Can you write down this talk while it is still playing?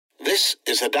This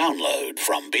is a download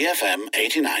from BFM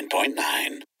 89.9,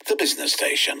 the business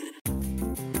station.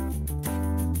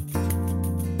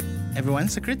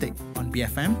 Everyone's a Critic on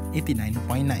BFM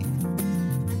 89.9.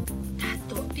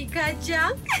 Datuk 3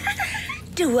 jam?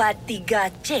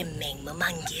 2-3 cemeng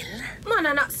memanggil.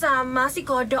 Mana nak sama si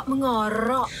kodok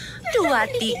mengorok.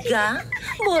 2-3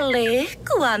 boleh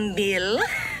ku ambil.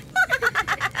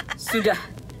 Sudah.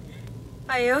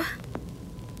 Ayo.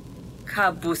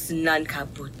 Kabus nan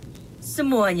kabut.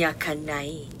 Semuanya akan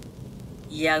naik.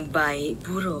 Yang baik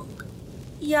buruk.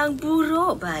 Yang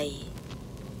buruk baik.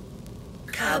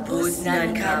 Kabus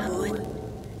nan kabut.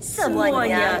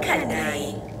 Semuanya akan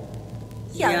naik.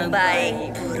 Yang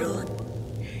baik buruk.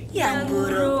 Yang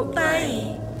buruk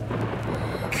baik.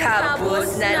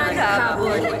 Kabus nan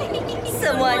kabut.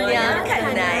 Semuanya akan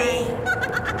naik.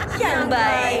 Yang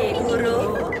baik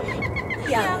buruk.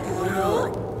 Yang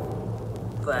buruk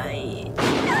baik.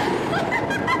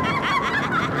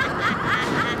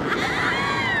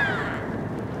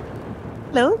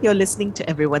 Hello, you're listening to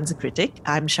Everyone's a Critic.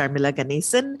 I'm Sharmila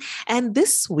Ganesan. And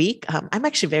this week, I'm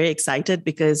actually very excited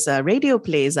because radio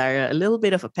plays are a little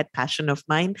bit of a pet passion of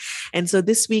mine. And so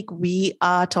this week, we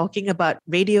are talking about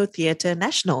Radio Theatre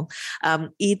Nasional.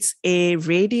 It's a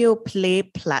radio play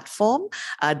platform.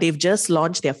 They've just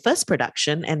launched their first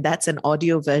production, and that's an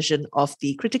audio version of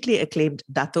the critically acclaimed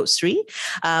Datuk Sri.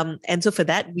 And so for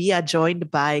that, we are joined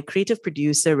by creative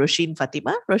producer Roisin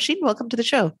Fatima. Roisin, welcome to the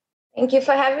show. Thank you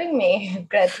for having me.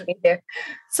 Glad to be here.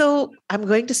 So I'm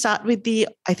going to start with the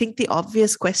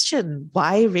obvious question.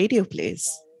 Why radio plays?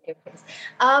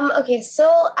 Okay,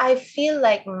 so I feel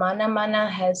like Mana Mana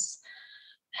has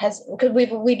because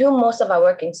we do most of our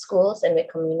work in schools and with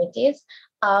communities.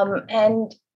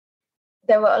 And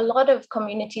there were a lot of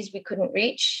communities we couldn't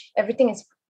reach. Everything is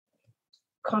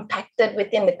compacted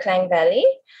within the Klang Valley.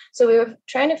 So we were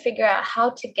trying to figure out how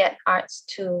to get arts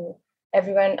to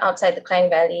everyone outside the Klang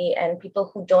Valley and people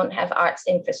who don't have arts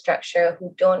infrastructure,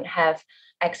 who don't have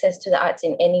access to the arts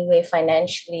in any way,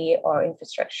 financially or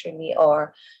infrastructurally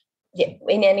or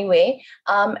in any way.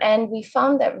 And we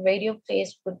found that radio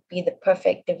plays would be the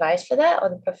perfect device for that, or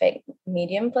the perfect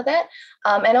medium for that.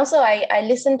 And also I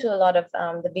listened to a lot of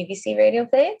the BBC radio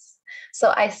plays.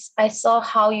 So I saw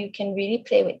how you can really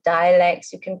play with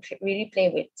dialects, you can really play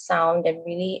with sound and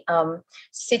really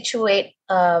situate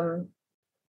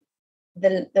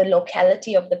the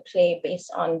locality of the play based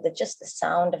on just the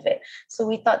sound of it. So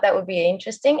we thought that would be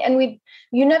interesting. And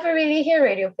you never really hear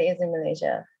radio plays in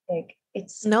Malaysia. Like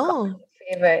it's no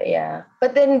favorite, yeah.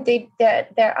 But then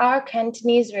there are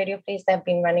Cantonese radio plays that have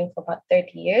been running for about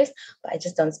 30 years, but I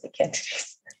just don't speak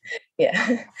Cantonese.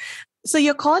 Yeah. So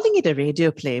you're calling it a radio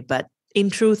play, but in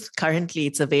truth, currently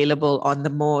it's available on the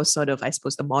more sort of, I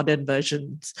suppose, the modern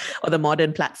versions or the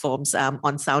modern platforms on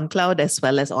SoundCloud as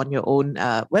well as on your own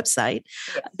website.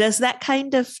 Yes. Does that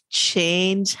kind of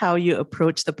change how you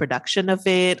approach the production of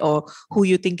it or who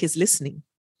you think is listening?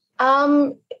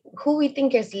 Who we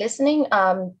think is listening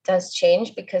does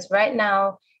change because right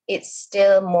now it's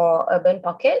still more urban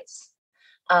pockets.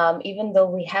 Even though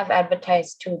we have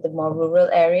advertised to the more rural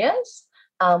areas.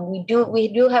 We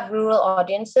do have rural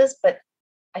audiences, but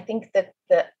I think that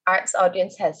the arts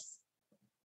audience has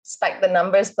spiked the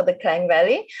numbers for the Klang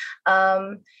Valley,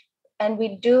 and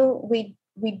we do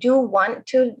want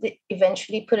to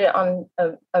eventually put it on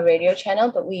a radio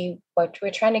channel, but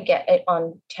we're trying to get it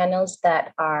on channels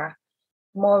that are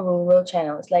more rural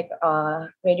channels, like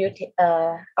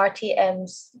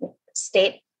RTM's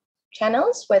state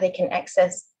channels where they can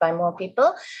access by more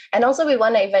people, and also we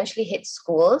want to eventually hit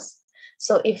schools.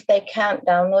 So if they can't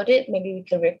download it, maybe we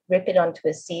can rip it onto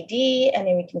a CD and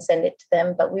then we can send it to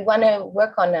them. But we want to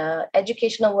work on an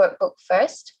educational workbook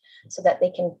first so that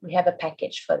we have a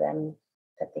package for them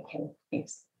that they can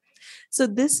use. So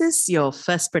this is your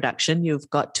first production. You've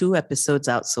got 2 episodes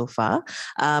out so far.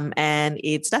 And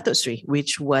it's Datuk Sri,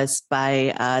 which was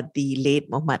by the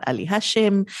late Muhammad Ali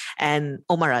Hashim and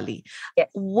Omar Ali. Yes.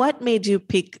 What made you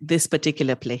pick this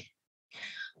particular play?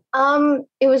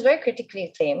 It was very critically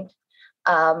acclaimed.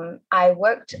 I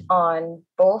worked on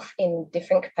both in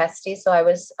different capacities. So I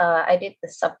did the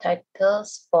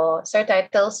surtitles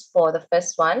for the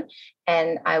first one,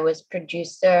 and I was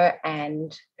producer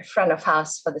and front of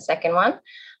house for the second one.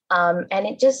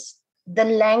 And the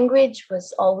language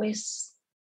was always,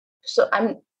 so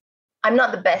I'm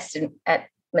not the best at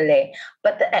Malay,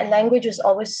 but the language was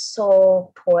always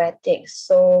so poetic,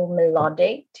 so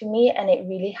melodic to me, and it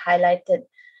really highlighted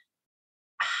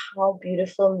how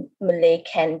beautiful Malay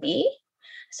can be.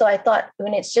 So I thought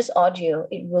when it's just audio,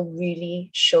 it will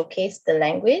really showcase the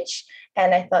language.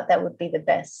 And I thought that would be the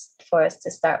best for us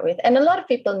to start with. And a lot of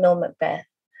people know Macbeth.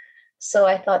 So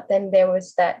I thought then there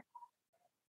was that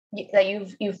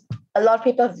you've a lot of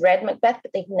people have read Macbeth,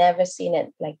 but they've never seen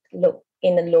it like look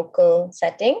in a local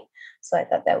setting. So I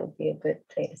thought that would be a good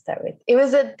play to start with. It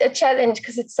was a challenge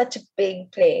because it's such a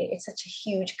big play. It's such a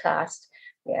huge cast.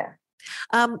 Yeah.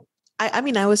 I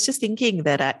mean, I was just thinking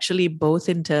that actually both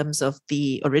in terms of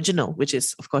the original, which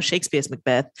is, of course, Shakespeare's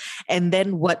Macbeth, and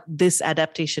then what this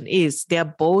adaptation is, they're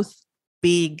both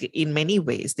big in many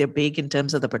ways. They're big in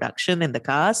terms of the production and the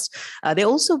cast. They're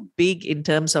also big in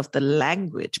terms of the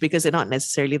language, because they're not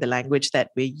necessarily the language that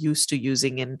we're used to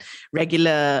using in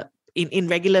regular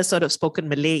sort of spoken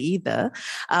Malay either.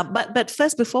 But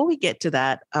first, before we get to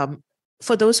that,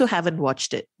 for those who haven't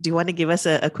watched it, do you want to give us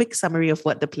a quick summary of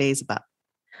what the play is about?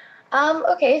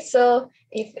 Okay, so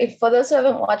if for those who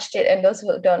haven't watched it and those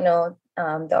who don't know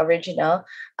the original,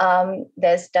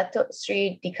 there's Datuk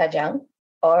Sri Dikajang,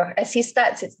 or as he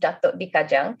starts, it's Datuk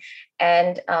Dikajang,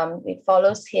 and it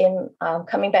follows him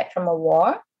coming back from a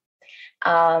war,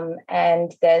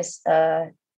 and there's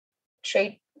a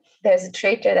traitor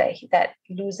that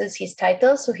loses his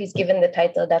title, so he's given the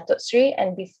title Datuk Sri,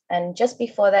 and just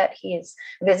before that he is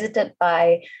visited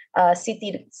by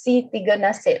Tiga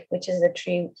Nasib, which is the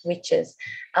three witches,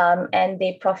 and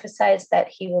they prophesize that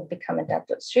he will become a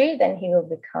Datuk Sri, then he will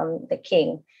become the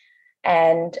king,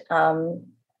 and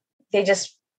they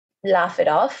just laugh it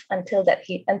off until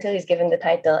he's given the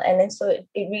title, and then so it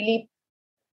really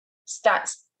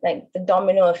starts like the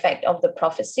domino effect of the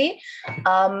prophecy.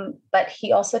 But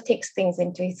he also takes things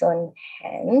into his own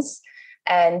hands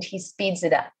and he speeds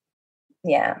it up.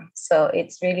 Yeah. So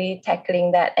it's really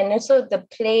tackling that. And also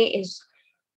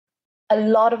a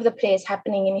lot of the play is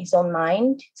happening in his own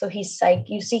mind. So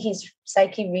you see his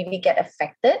psyche really get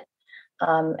affected.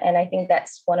 And I think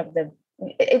that's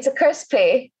it's a cursed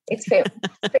play. It's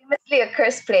famously a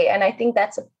cursed play. And I think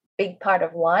that's a big part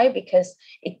of why, because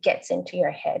it gets into your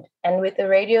head, and with the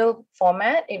radio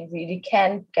format it really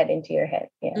can get into your head.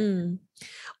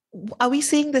 Are we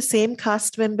seeing the same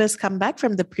cast members come back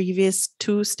from the previous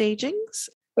two stagings?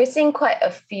 We're seeing quite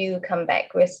a few come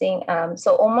back. We're seeing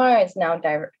so Omar is now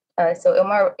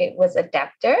Omar, it was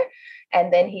adapter,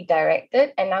 and then he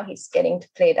directed, and now he's getting to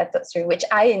play Datuk Sri, which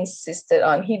I insisted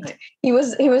on. He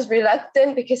was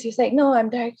reluctant because he's like, no, I'm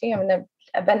directing,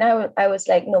 but now I was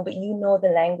like, no, but you know the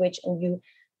language, and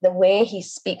the way he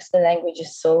speaks the language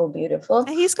is so beautiful. And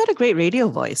he's got a great radio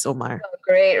voice, Omar.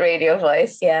 Great radio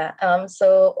voice, yeah.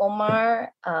 So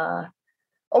Omar I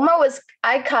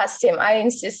cast him. I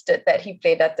insisted that he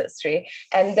played Datuk Sri.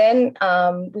 And then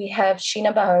we have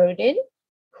Sheena Baharudin,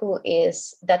 who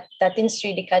is Datin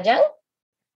Sri Dikajang,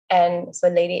 and so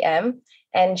Lady M.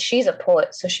 And she's a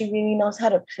poet, so she really knows how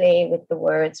to play with the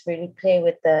words, really play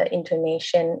with the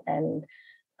intonation, and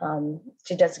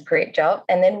she does a great job.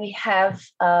 And then we have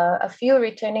a few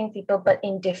returning people, but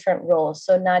in different roles.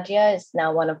 So Nadia is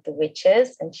now one of the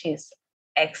witches, and she's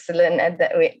excellent at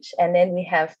that witch. And then we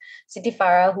have Siti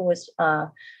Farah, who was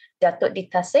Datuk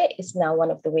Ditase, is now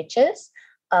one of the witches.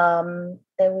 Then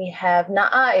we have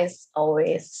Na'a, is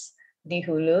always di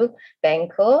Hulu,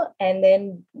 Bangko, and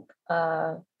then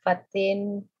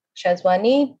Fatin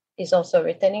Shazwani is also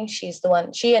returning. She's the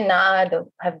one. She and Na'a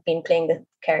have been playing the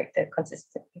character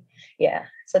consistently. Yeah.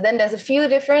 So then there's a few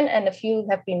different, and a few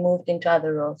have been moved into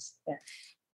other roles. Yeah.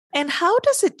 And how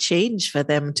does it change for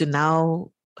them to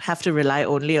now have to rely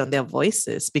only on their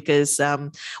voices? Because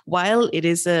while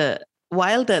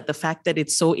the fact that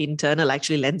it's so internal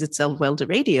actually lends itself well to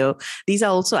radio, these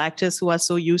are also actors who are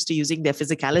so used to using their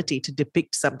physicality to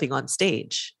depict something on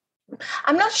stage.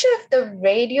 I'm not sure if the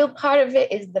radio part of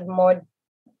it is the more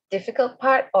difficult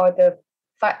part, or the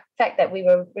fact that we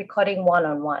were recording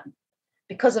one-on-one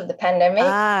because of the pandemic.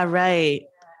 Right.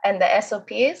 And the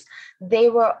SOPs, they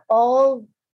were all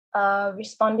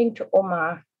responding to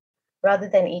Omar rather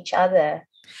than each other.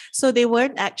 So they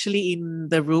weren't actually in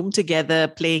the room together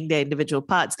playing their individual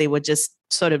parts. They were just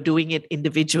sort of doing it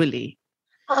individually.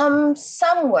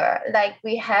 Some were. Like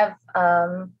we have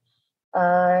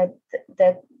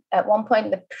at one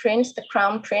point the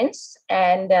Crown Prince,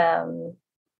 and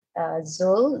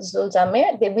Zul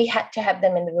Zamir, we had to have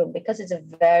them in the room because it's a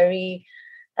very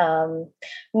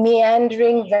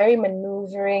meandering, very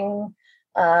maneuvering.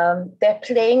 They're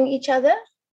playing each other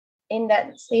in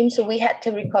that scene, so we had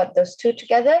to record those two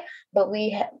together. But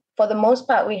for the most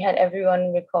part, we had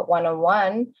everyone record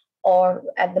one-on-one, or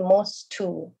at the most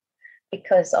two,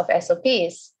 because of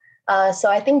SOPs. So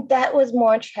I think that was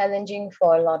more challenging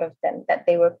for a lot of them, that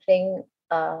they were playing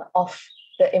off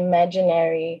the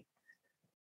imaginary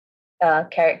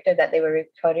character that they were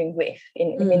recording with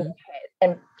in their head,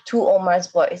 and to Omar's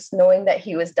voice, knowing that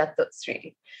he was Datuk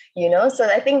Sri, So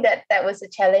I think that was a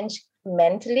challenge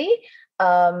mentally,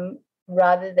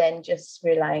 rather than just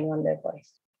relying on their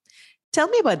voice. Tell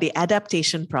me about the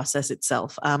adaptation process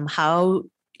itself. How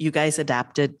you guys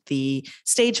adapted the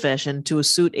stage version to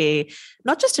suit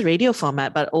not just a radio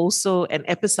format, but also an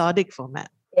episodic format.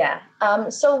 Yeah.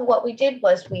 So what we did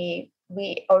was we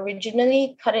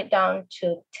originally cut it down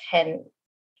to 10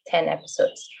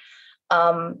 episodes.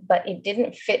 But it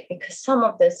didn't fit because some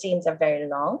of the scenes are very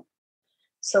long.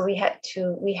 So we had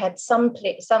some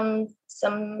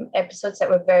episodes that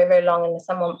were very, very long and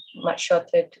some were much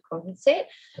shorter to compensate.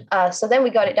 So then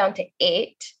we got it down to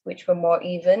 8, which were more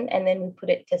even. And then we put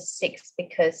it to 6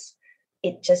 because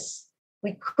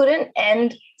we couldn't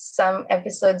end some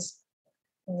episodes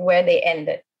where they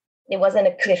ended. It wasn't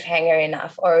a cliffhanger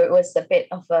enough, or it was a bit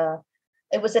of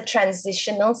it was a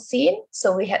transitional scene.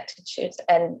 So we had to choose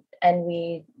and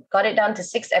we got it down to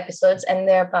 6 episodes, and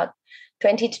they're about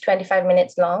 20 to 25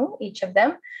 minutes long, each of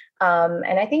them.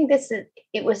 And I think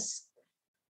it was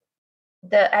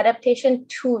the adaptation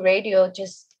to radio.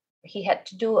 He had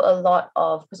to do a lot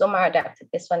of, because Omar adapted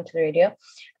this one to the radio.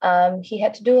 He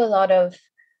had to do a lot of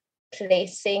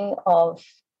placing of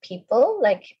people,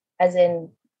 like as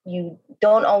in you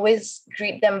don't always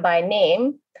greet them by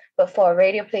name, but for a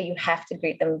radio play, you have to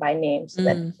greet them by name so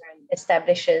that it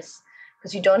establishes,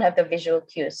 because you don't have the visual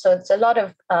cues. So it's a lot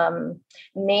of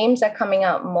names are coming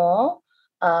out more,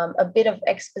 a bit of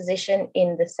exposition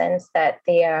in the sense that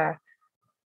they are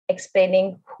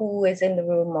explaining who is in the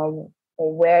room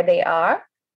or where they are,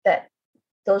 that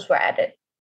those were added.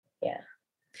 Yeah.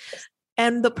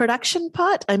 And the production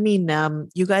part, I mean,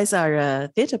 you guys are a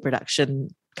theatre production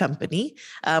company.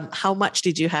 How much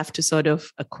did you have to sort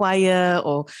of acquire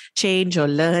or change or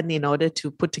learn in order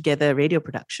to put together a radio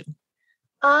production?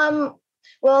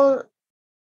 Well,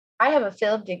 I have a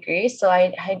film degree, so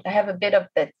I have a bit of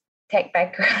the tech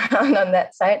background on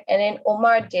that side. And then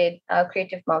Omar did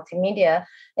creative multimedia,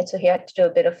 and so he had to do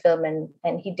a bit of film,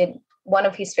 and he did, one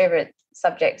of his favorite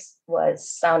subjects was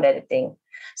sound editing.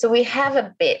 So we have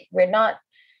a bit. We're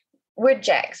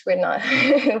jacks. We're not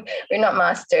we're not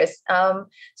masters.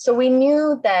 So we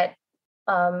knew that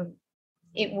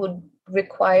it would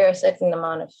require a certain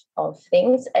amount of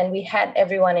things, and we had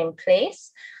everyone in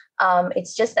place.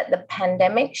 It's just that the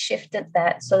pandemic shifted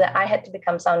that, so that I had to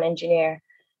become sound engineer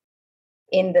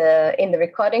in the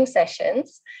recording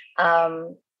sessions,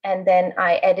 and then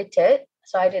I edited.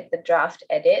 So I did the draft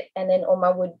edit, and then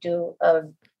Omar would do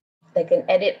an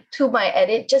edit to my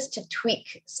edit, just to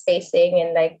tweak spacing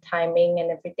and like timing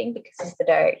and everything, because he's the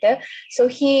director. So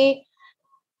he,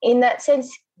 in that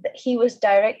sense, he was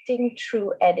directing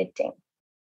through editing.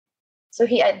 So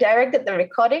he directed the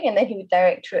recording, and then he would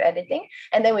direct through editing,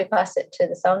 and then we passed it to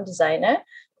the sound designer,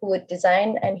 who would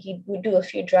design, and he would do a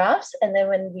few drafts, and then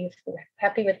when we were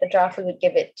happy with the draft, we would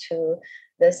give it to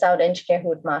the sound engineer, who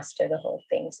would master the whole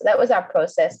thing. So that was our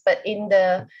process. But in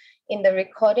the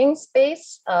recording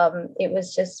space, it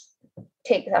was just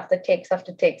takes after takes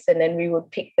after takes, and then we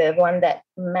would pick the one that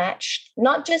matched,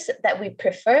 not just that we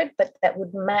preferred, but that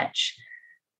would match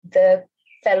the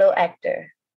fellow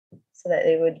actor, so that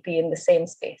they would be in the same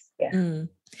space. Yeah.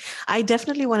 I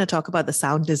definitely want to talk about the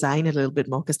sound design a little bit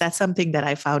more, because that's something that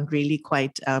I found really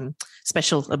quite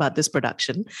special about this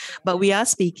production. But we are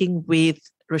speaking with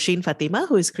Roshin Fatima,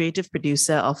 who is creative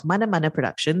producer of Mana Mana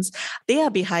Productions. They are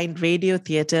behind Radio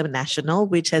Theatre Nasional,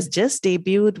 which has just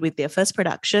debuted with their first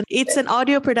production. It's an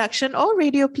audio production or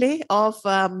radio play of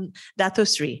Dato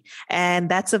Sri,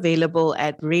 and that's available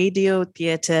at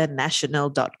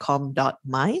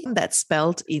radiotheatrenational.com.my. That's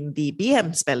spelled in the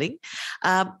BM spelling.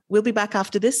 We'll be back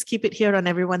after this. Keep it here on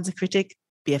Everyone's a Critic,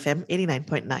 BFM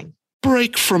 89.9.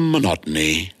 Break from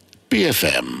monotony,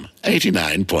 BFM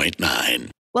 89.9.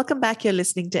 Welcome back. You're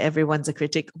listening to Everyone's a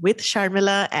Critic with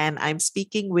Sharmila, and I'm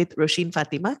speaking with Roshin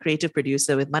Fatima, creative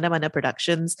producer with Mana Mana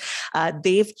Productions.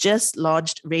 They've just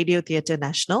launched Radio Theatre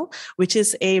Nasional, which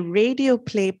is a radio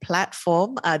play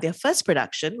platform. Their first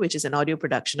production, which is an audio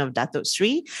production of Dato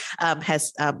Sri,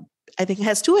 has 2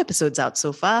 episodes out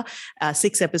so far,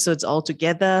 6 episodes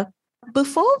altogether.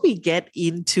 Before we get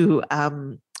into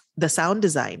the sound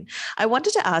design, I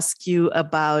wanted to ask you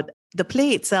about the play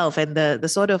itself and the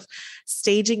sort of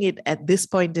staging it at this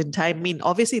point in time. I mean,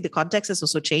 obviously the context has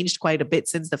also changed quite a bit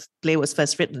since the play was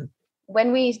first written.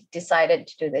 When we decided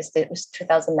to do this, it was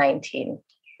 2019.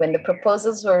 When the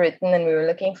proposals were written and we were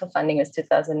looking for funding, it was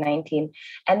 2019.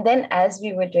 And then as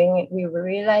we were doing it, we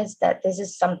realized that this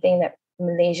is something that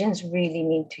Malaysians really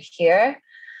need to hear.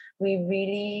 We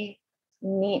really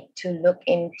need to look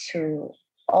into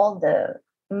all the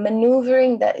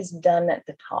maneuvering that is done at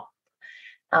the top.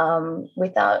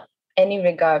 without any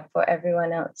regard for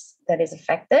everyone else that is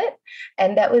affected.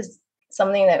 And that was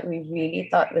something that we really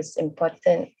thought was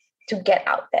important to get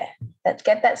out there, that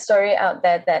get that story out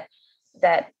there,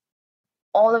 that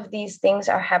all of these things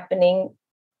are happening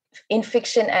in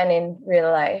fiction and in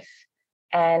real life,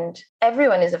 and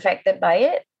everyone is affected by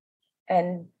it.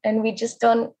 And we just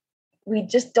don't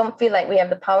feel like we have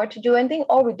the power to do anything,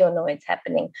 or we don't know it's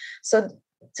happening. So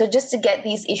just to get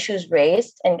these issues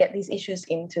raised and get these issues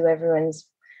into everyone's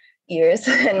ears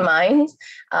and minds,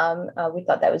 we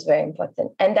thought that was very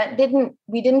important. And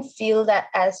we didn't feel that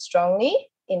as strongly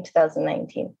in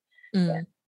 2019. Yeah.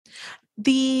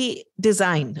 The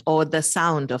design or the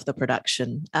sound of the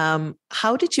production,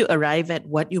 how did you arrive at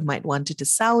what you might want it to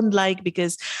sound like?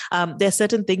 Because there are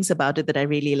certain things about it that I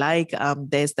really like.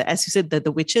 There's as you said,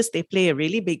 the witches, they play a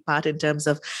really big part in terms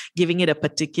of giving it a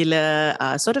particular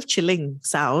sort of chilling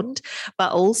sound,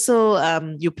 but also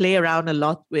you play around a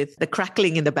lot with the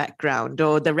crackling in the background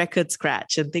or the record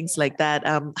scratch and things like that.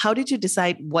 How did you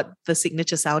decide what the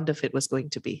signature sound of it was going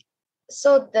to be?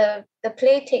 So the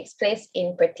play takes place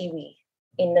in Pertiwi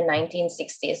in the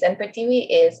 1960s, and Pertiwi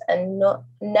is a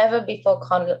never before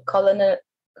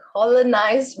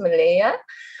colonized Malaya.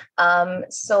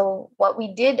 So what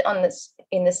we did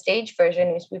in the stage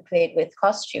version is we played with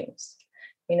costumes.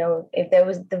 If there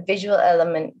was the visual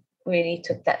element, really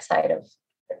took that side of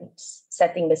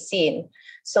setting the scene.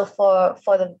 So for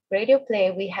the radio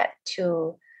play, we had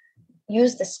to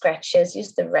use the scratches,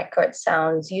 use the record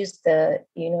sounds, use the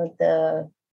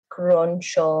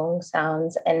keroncong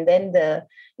sounds, and then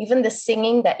even the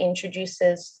singing that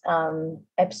introduces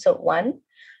episode 1,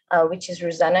 which is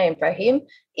Ruzana Ibrahim.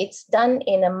 It's done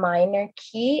in a minor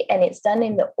key, and it's done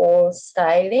in the old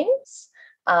stylings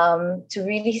to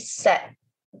really set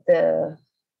the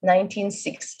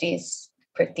 1960s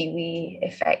Pertiwi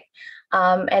effect.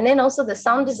 And then also the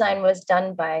sound design was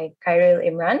done by Khairil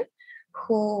Imran,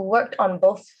 who worked on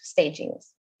both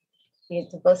stagings.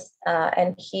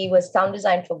 And he was sound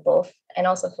design for both and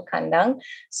also for Kandang.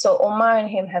 So Omar and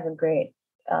him have a great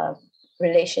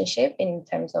relationship in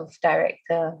terms of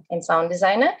director and sound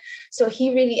designer. So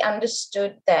he really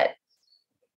understood that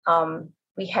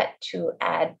we had to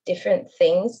add different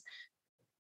things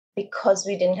because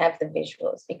we didn't have the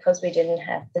visuals, because we didn't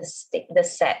have the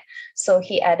set. So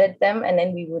he added them, and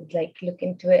then we would look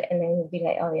into it, and then we'd be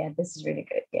like, oh yeah, this is really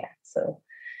good. Yeah. So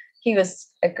he was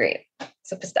a great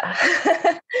superstar.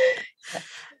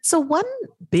 So one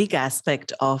big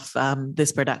aspect of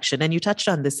this production, and you touched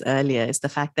on this earlier, is the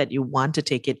fact that you want to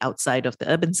take it outside of the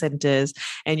urban centers,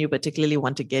 and you particularly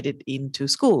want to get it into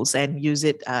schools and use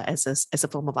it as a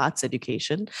form of arts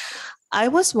education. I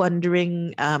was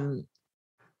wondering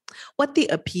what the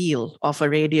appeal of a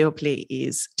radio play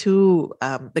is to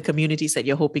the communities that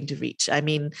you're hoping to reach. I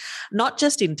mean, not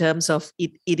just in terms of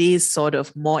it is sort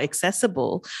of more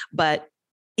accessible, but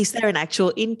is there an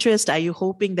actual interest? Are you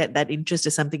hoping that interest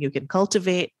is something you can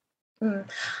cultivate?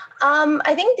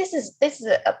 I think this is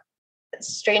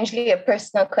strangely a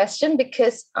personal question,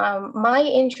 because my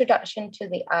introduction to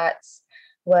the arts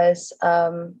was,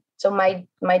 so my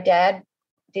dad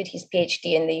did his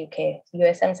PhD in the UK.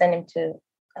 USM sent him to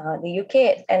the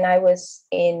UK, and I was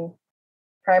in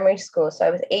primary school, so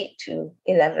I was 8 to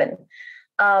 11.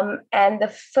 And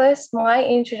my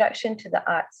introduction to the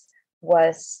arts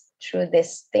was through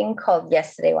this thing called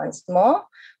Yesterday Once More,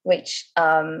 which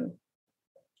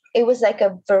it was like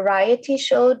a variety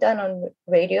show done on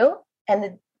radio,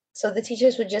 and so the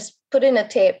teachers would just put in a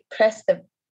tape, press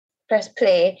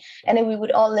play, and then we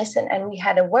would all listen, and we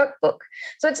had a workbook.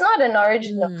 So it's not an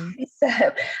original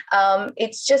concept.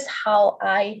 It's just how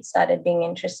I started being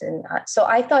interested in art. So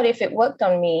I thought if it worked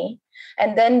on me,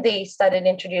 and then they started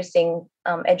introducing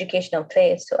educational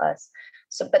plays to us.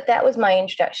 But that was my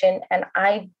introduction, and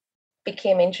I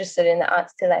became interested in the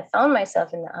arts till I found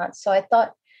myself in the arts. So I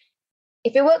thought,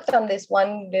 if it worked on this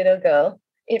one little girl,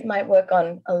 it might work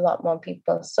on a lot more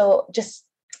people. So just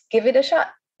give it a shot.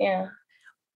 Yeah.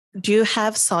 Do you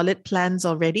have solid plans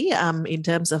already in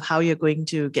terms of how you're going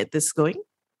to get this going?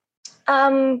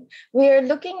 We are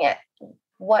looking at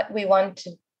what we want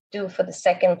to do for the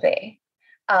second play.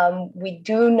 We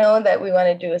do know that we want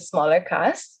to do a smaller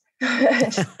cast.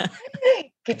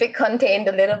 Keep it contained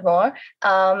a little more.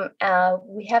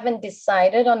 We haven't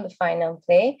decided on the final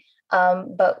play,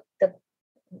 but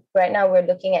right now we're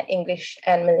looking at English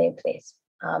and Malay plays.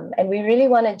 And we really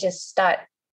want to just start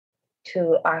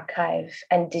to archive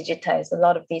and digitize a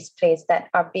lot of these plays that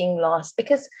are being lost,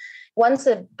 because once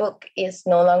a book is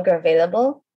no longer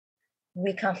available,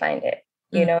 we can't find it.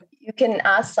 You know, you can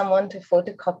ask someone to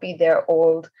photocopy their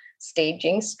old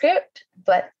staging script,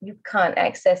 but you can't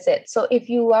access it. So if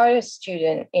you are a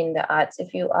student in the arts,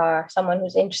 if you are someone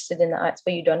who's interested in the arts,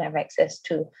 but you don't have access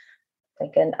to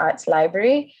like an arts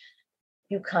library,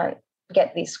 you can't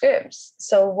get these scripts.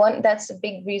 So that's a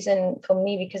big reason for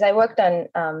me, because I worked on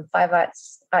Five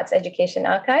Arts Education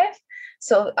Archive.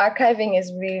 So archiving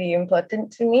is really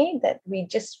important to me, that we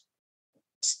just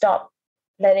stop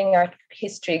letting our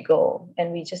history go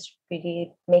and we just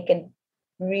really make a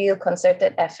real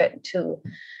concerted effort to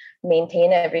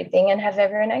maintain everything and have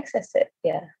everyone access it.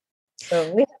 Yeah.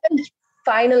 So we haven't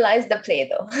finalized the play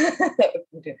though.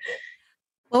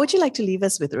 What would you like to leave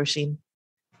us with, Roisin?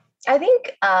 I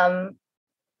think a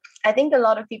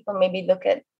lot of people maybe look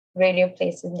at radio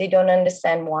plays and they don't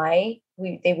understand why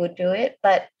they would do it.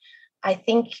 But I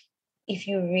think if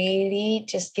you really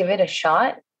just give it a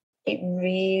shot, it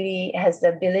really has the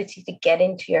ability to get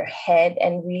into your head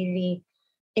and really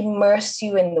immerse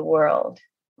you in the world.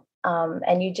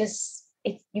 And you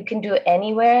can do it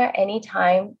anywhere,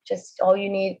 anytime. Just all you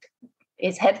need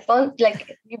is headphones.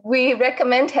 Like we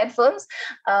recommend headphones,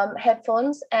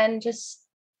 and just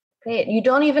play it. You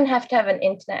don't even have to have an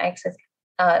internet access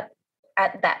at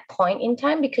that point in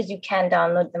time, because you can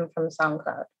download them from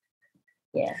SoundCloud.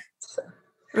 Yeah. So.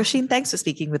 Roisin, thanks for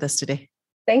speaking with us today.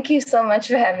 Thank you so much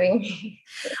for having me.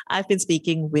 I've been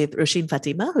speaking with Roisin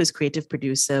Fatima, who's creative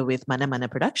producer with Mana Mana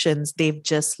Productions. They've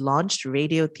just launched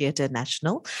Radio Theatre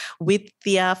National with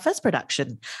their first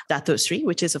production, Datuk Sri,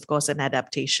 which is, of course, an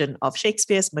adaptation of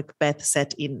Shakespeare's Macbeth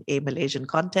set in a Malaysian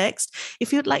context.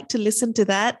 If you'd like to listen to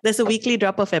that, there's a weekly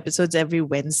drop of episodes every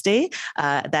Wednesday.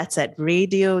 That's at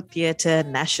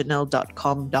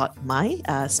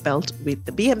radiotheatrenational.com.my, spelled with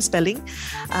the BM spelling.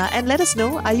 And let us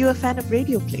know, are you a fan of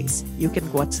radio plays? You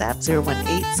can WhatsApp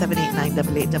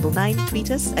 018-789-8899,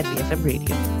 tweet us at BFM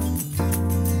Radio.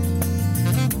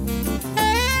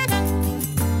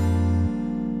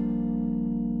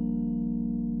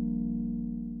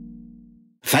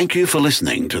 Thank you for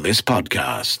listening to this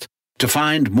podcast. To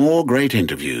find more great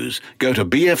interviews, go to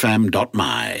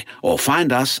bfm.my or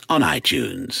find us on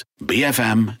iTunes.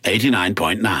 BFM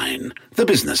 89.9, the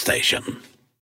business station.